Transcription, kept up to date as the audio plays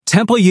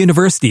Temple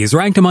University is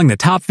ranked among the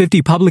top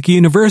 50 public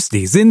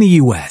universities in the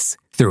U.S.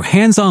 Through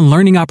hands-on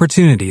learning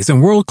opportunities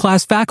and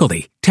world-class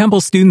faculty,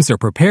 Temple students are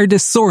prepared to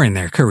soar in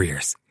their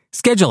careers.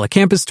 Schedule a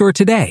campus tour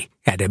today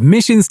at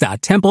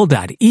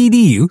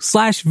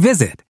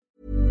admissions.temple.edu/visit.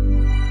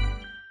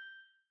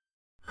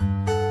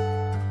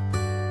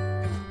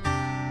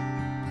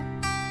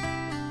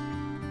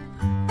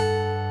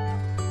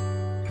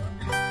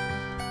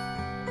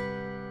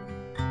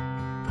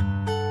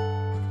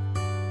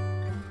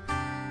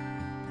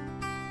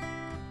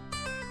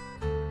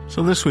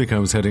 So this week I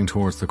was heading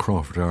towards the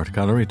Crawford Art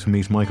Gallery to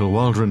meet Michael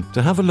Waldron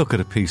to have a look at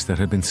a piece that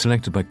had been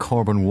selected by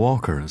Corbin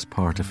Walker as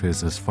part of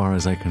his As Far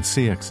As I Can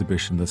See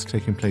exhibition that's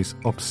taking place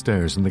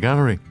upstairs in the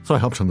gallery. So I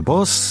hopped on the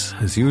bus,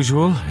 as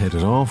usual,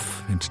 headed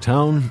off into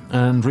town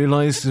and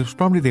realised it was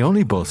probably the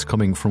only bus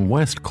coming from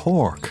West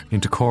Cork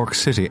into Cork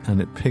City,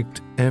 and it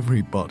picked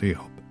everybody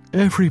up.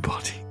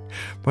 Everybody.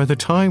 By the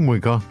time we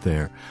got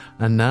there,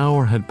 an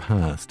hour had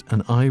passed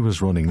and I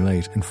was running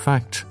late. In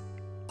fact,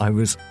 I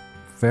was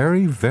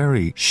very,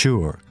 very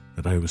sure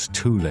that I was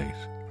too late.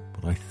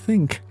 But I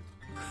think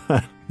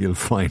you'll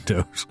find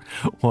out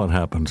what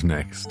happened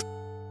next.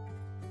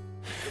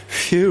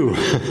 Phew.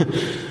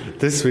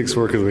 This week's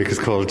Work of the Week is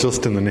called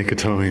Just in the Nick of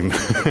Time.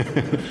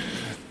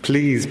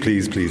 Please,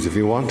 please, please, if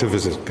you want to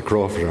visit the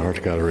Crawford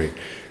Art Gallery,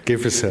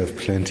 give yourself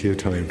plenty of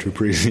time to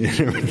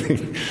appreciate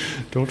everything.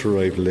 Don't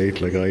arrive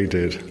late like I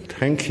did.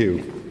 Thank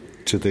you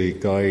to the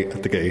guy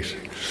at the gate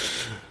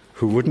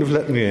who wouldn't have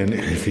let me in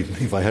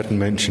if I hadn't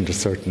mentioned a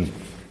certain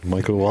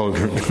Michael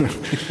Waldron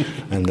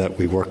and that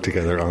we work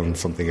together on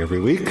something every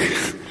week,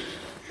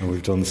 and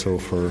we've done so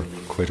for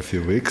quite a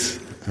few weeks.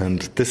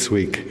 And this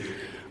week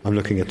I'm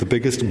looking at the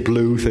biggest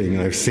blue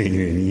thing I've seen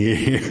in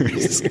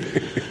years.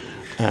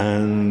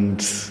 And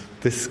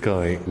this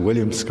guy,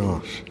 William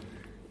Scott,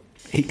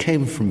 he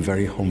came from a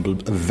very,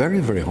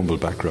 very humble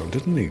background,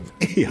 didn't he?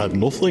 He had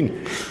nothing.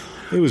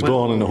 He was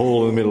gone in a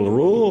hole in the middle of the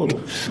road.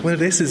 Well,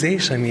 this is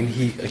it. I mean,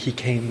 he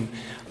came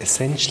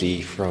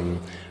essentially from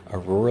a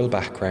rural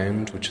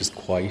background, which is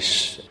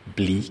quite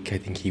bleak. I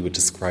think he would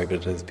describe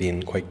it as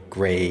being quite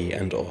grey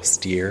and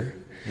austere.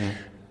 Yeah.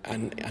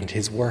 And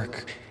his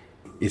work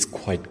is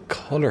quite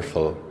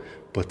colourful,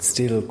 but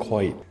still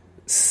quite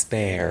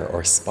spare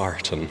or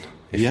Spartan,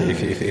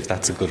 if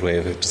that's a good way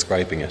of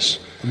describing it.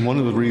 And one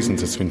of the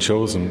reasons it's been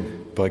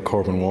chosen by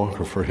Corbin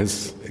Walker for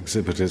his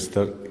exhibit is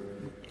that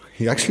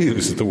he actually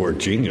uses the word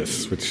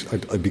genius, which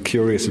I'd be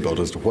curious about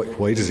as to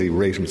why does he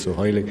rate him so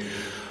highly.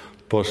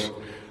 But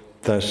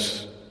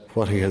that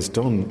what he has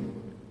done,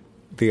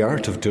 the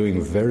art of doing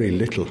very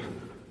little,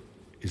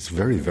 is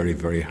very, very,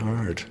 very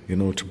hard. You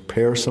know, to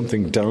pare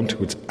something down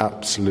to its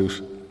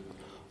absolute,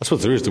 I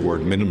suppose there is the word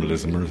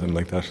minimalism or something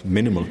like that.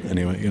 Minimal,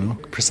 anyway, you know.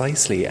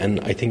 Precisely, and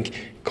I think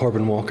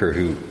Corbin Walker,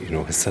 who,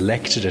 has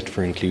selected it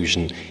for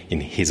inclusion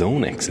in his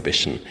own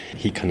exhibition,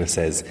 he kind of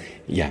says,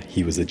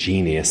 he was a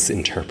genius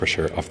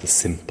interpreter of the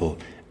simple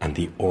and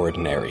the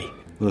ordinary.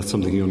 Well, that's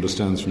something he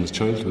understands from his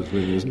childhood,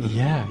 really, isn't it?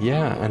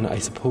 Yeah, and I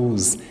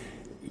suppose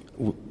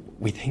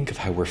we think of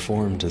how we're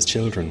formed as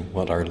children,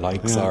 what our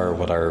likes are,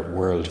 what our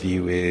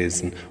worldview is,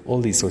 and all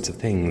these sorts of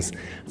things.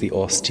 The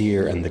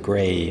austere and the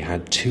grey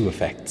had two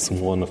effects.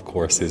 One, of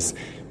course, is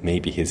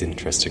maybe his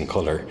interest in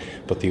colour,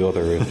 but the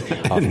other of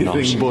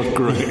anything but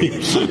grey.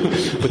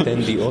 But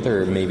then the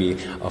other maybe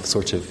of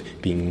sort of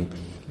being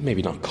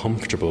maybe not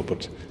comfortable,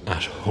 but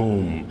at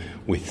home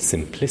with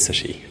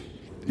simplicity.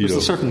 There's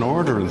a certain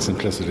order in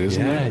simplicity,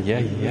 isn't there? Yeah.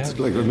 It's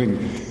like,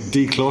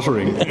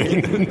 decluttering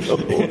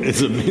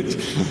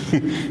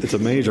it's a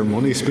major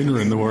money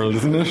spinner in the world,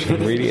 isn't it? It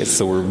really is.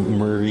 So we're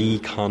Marie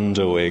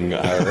Kondoing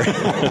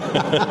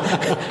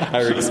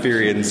our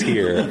experience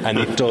here, and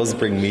it does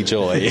bring me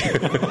joy.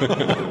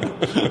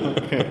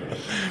 Okay.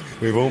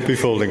 We won't be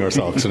folding our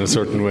socks in a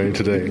certain way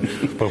today.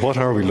 But what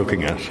are we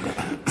looking at?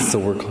 So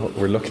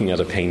we're looking at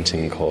a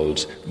painting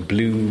called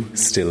Blue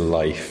Still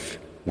Life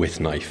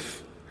with Knife.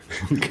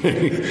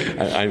 Okay.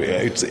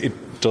 It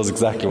does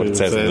exactly what it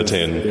says in the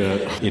tin. Yeah.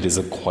 It is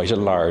quite a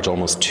large,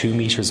 almost 2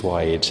 metres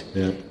wide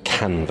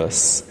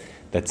canvas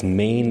that's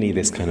mainly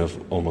this kind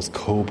of almost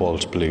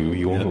cobalt blue.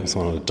 You almost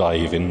want to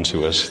dive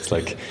into it. It's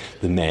like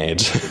the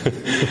Med.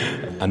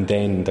 And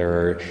then there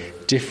are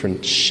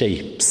different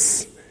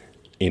shapes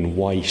in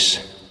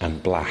white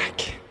and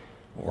black,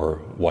 or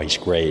white,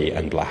 grey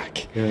and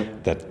black,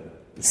 that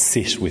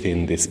sit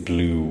within this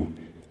blue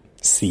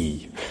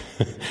sea.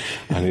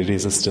 And it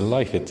is a still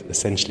life. It's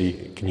essentially,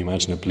 can you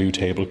imagine a blue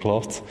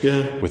tablecloth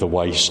with a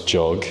white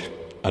jug,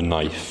 a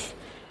knife,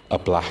 a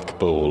black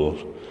bowl,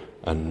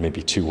 and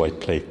maybe 2 white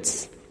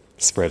plates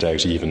spread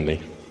out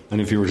evenly.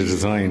 And if you were to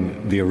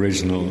design the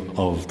original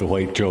of the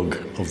white jug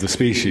of the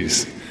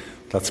species,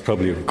 that's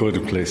probably a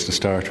good place to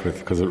start with,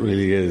 because it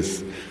really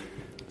is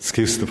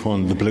excuse the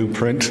pun, the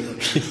blueprint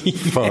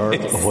for a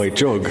white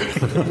jug.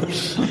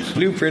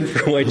 Blueprint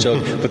for a white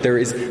jug, but there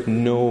is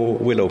no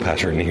willow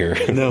pattern here.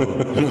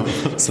 No.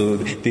 So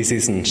this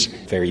isn't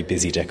very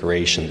busy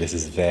decoration. This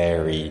is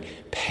very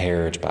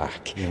pared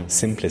back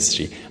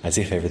simplicity, as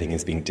if everything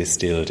is being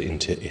distilled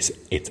into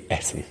its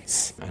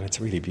essence. And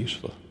it's really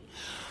beautiful.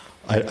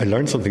 I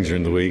learned something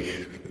during the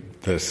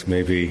week that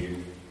maybe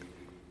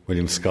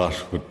William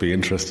Scott would be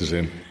interested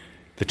in.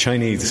 The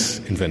Chinese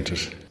invented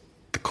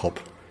the cup,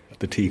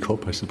 the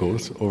teacup, I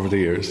suppose, over the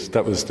years.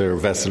 That was their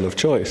vessel of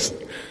choice.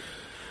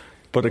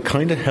 But it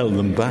kind of held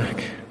them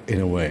back in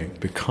a way,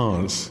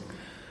 because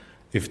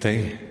if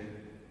they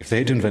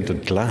had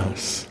invented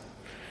glass,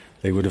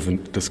 they would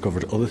have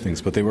discovered other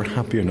things, but they were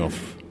happy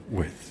enough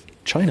with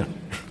China.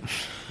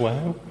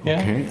 Wow.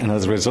 Yeah. Okay? And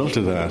as a result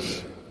of that,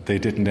 they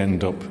didn't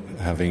end up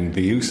having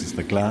the uses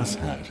that glass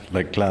had.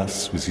 Like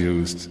glass was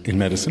used in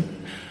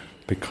medicine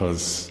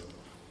because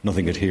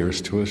nothing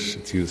adheres to it.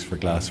 It's used for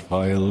glass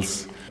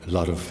vials. A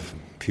lot of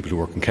people who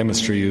work in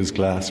chemistry use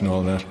glass and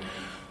all that.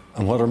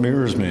 And what are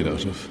mirrors made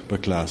out of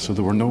but glass? So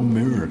there were no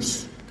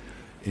mirrors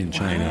in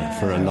China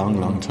for a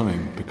long, long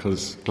time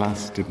because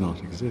glass did not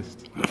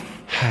exist.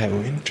 How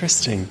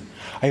interesting.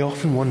 I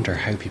often wonder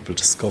how people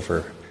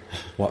discover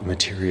what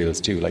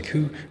materials do. Like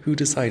who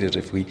decided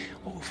if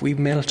we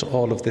melt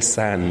all of this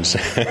sand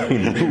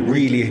down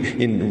really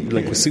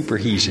with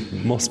superheat,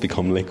 it must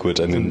become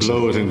liquid and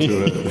blow it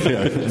into it,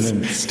 and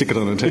then stick it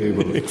on a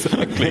table.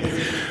 Exactly.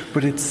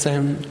 But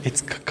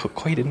it's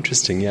quite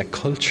interesting. Yeah,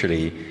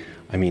 culturally,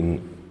 I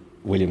mean,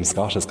 William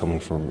Scott is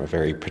coming from a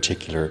very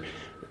particular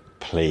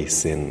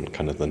place in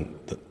kind of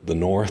the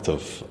north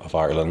of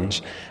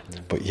Ireland,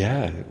 but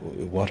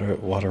what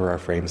are our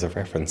frames of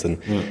reference, and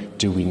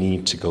do we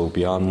need to go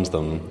beyond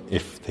them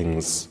if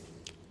things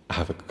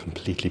have a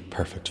completely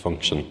perfect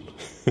function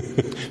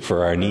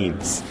for our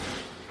needs?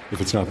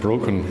 If it's not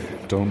broken,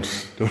 don't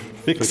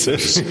fix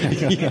it.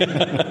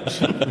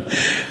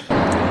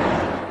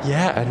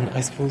 Yeah, and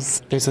I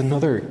suppose there's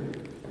another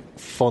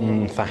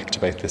fun fact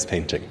about this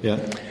painting. Yeah.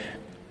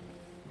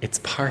 It's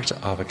part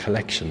of a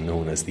collection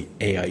known as the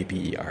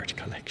AIB Art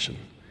Collection.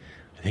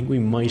 I think we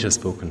might have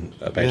spoken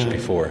about it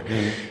before.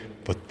 Yeah.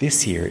 But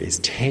this year is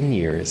 10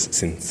 years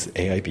since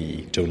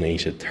AIB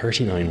donated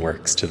 39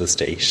 works to the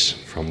state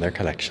from their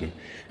collection,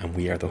 and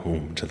we are the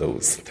home to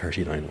those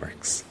 39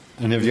 works.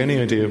 And have you any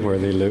idea where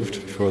they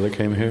lived before they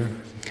came here?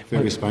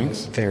 Various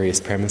banks? Various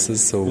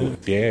premises. So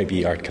the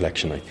AIB Art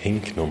Collection, I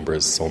think,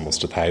 numbers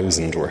almost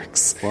 1,000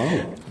 works.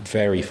 Wow.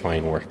 Very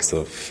fine works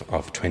of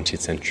 20th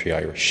century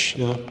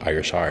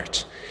Irish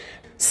art.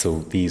 So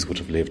these would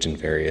have lived in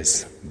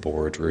various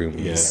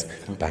boardrooms,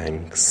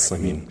 banks. I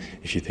mean,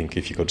 if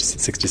you go to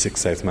 66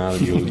 South Mall,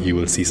 you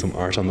will see some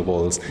art on the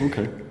walls.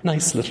 Okay.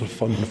 Nice little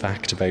fun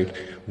fact about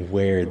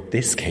where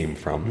this came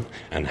from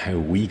and how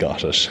we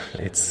got it.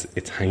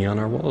 It's hanging on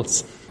our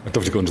walls. I'd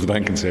love to go into the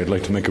bank and say, I'd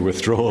like to make a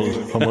withdrawal.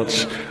 How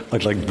much?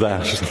 I'd like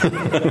that.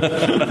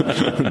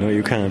 No,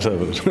 you can't have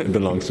it. It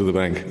belongs to the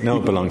bank. No,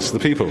 it belongs to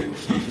the people.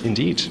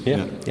 Indeed,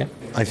 yeah.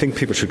 I think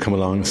people should come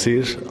along and see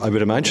it. I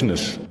would imagine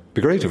it. It'd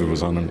be great if it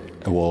was on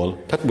a wall.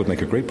 That would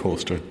make a great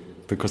poster,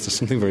 because there's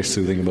something very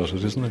soothing about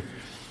it, isn't there?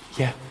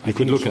 Yeah. You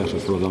could look at it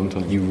for a long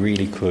time. You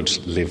really could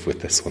live with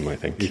this one, I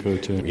think. You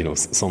could, yeah. You know,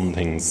 some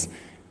things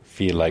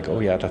feel like, oh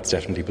yeah, that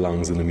definitely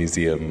belongs in a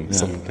museum. Yeah.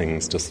 Some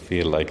things just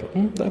feel like,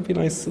 that'd be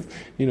nice,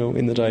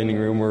 in the dining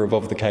room or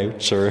above the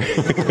couch. Or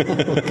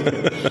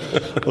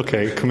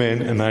Okay, come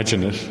in,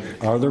 imagine it.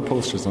 Are there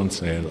posters on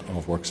sale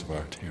of works of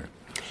art here?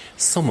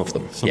 Some of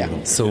them,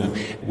 So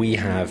we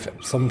have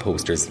some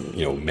posters,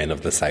 Men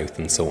of the South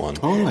and so on,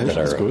 that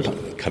are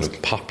kind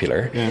of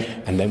popular. Yeah.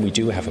 And then we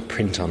do have a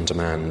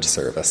print-on-demand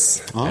service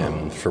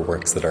for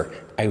works that are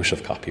out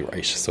of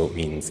copyright. So it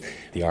means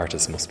the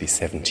artist must be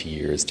 70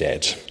 years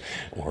dead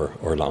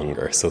or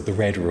longer. So The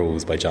Red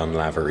Rose by John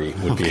Lavery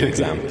would be an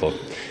example.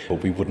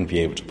 But we wouldn't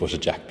be able to put a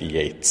Jack B.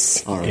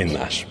 Yeats in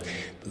that.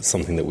 It's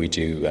something that we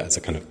do as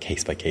a kind of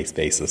case-by-case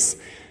basis.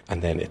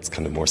 And then it's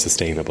kind of more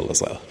sustainable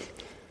as well.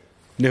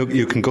 Now,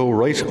 you can go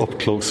right up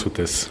close with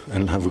this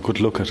and have a good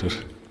look at it.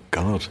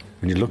 God,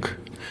 when you look.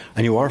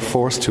 And you are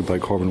forced to by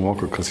Corbin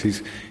Walker, because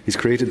he's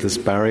created this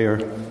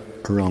barrier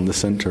around the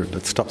centre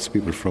that stops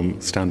people from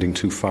standing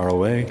too far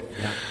away.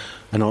 Yeah.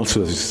 And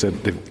also, as you said,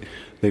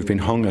 they've been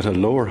hung at a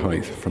lower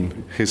height from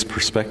his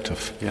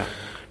perspective. Yeah.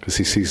 Because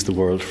he sees the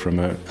world from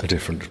a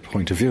different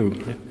point of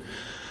view. Yeah.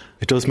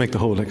 It does make the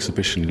whole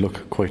exhibition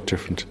look quite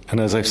different. And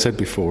as I've said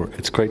before,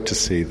 it's great to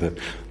see the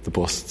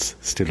busts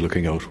still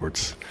looking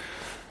outwards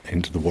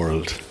into the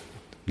world.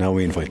 Now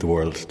we invite the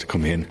world to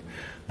come in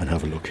and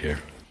have a look here.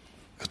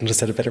 Couldn't have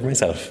said it better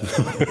myself.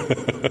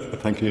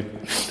 Thank you.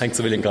 Thanks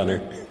a million,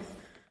 Connor.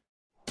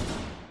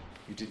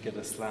 You did get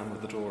a slam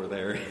of the door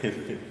there.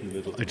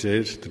 I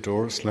did. The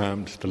door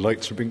slammed. The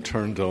lights are being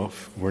turned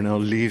off. We're now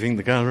leaving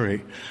the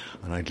gallery,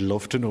 and I'd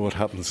love to know what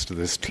happens to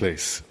this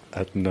place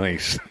at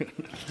night.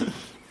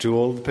 Do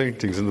all the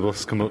paintings in the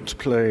bus come out to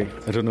play?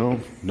 I don't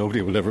know.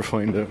 Nobody will ever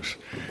find out.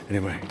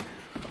 Anyway,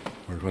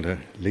 we're going to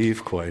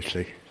leave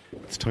quietly.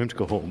 It's time to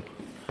go home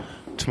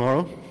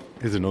tomorrow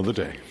is another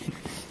day.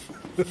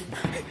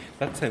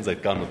 That sounds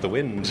like Gone with the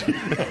Wind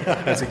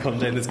as we come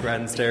down this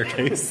grand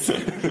staircase.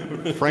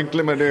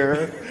 Frankly, my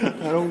dear,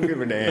 I don't give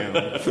a damn.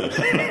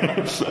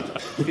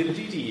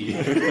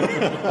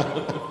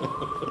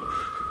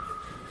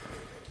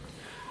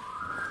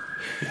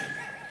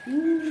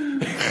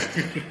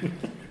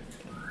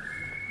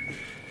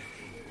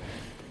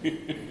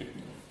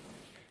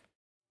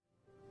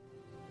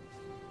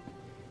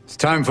 It's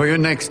time for your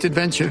next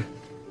adventure.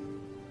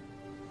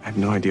 I have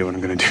no idea what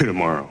I'm going to do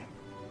tomorrow.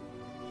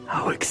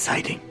 How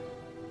exciting.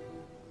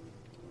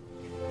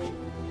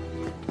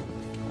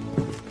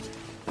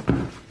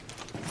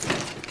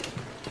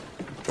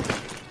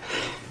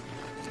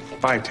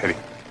 Bye, Teddy.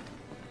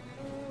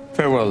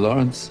 Farewell,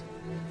 Lawrence.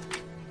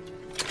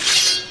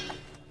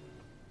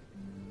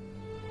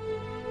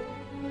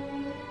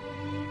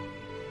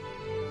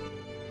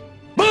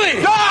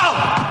 Bully!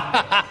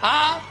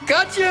 No!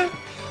 Gotcha!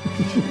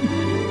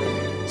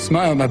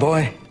 Smile, my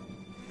boy.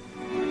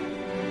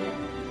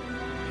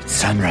 It's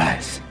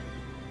sunrise.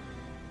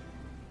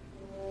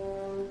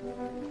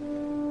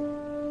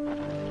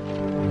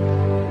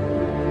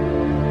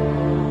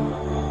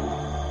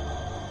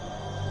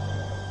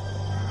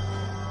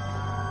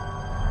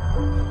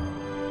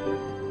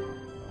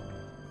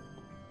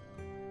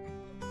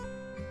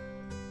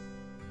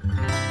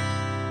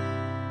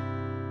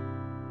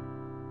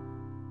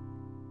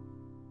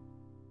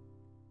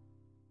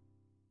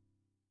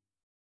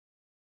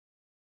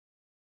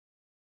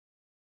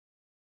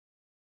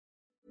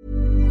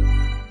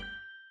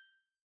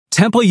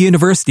 Temple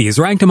University is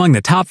ranked among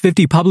the top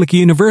 50 public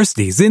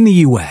universities in the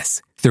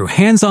U.S. Through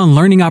hands-on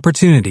learning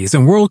opportunities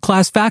and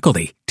world-class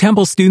faculty,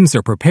 Temple students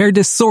are prepared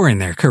to soar in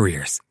their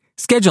careers.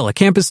 Schedule a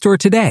campus tour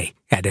today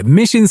at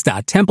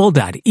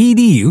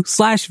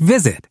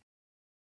admissions.temple.edu/visit.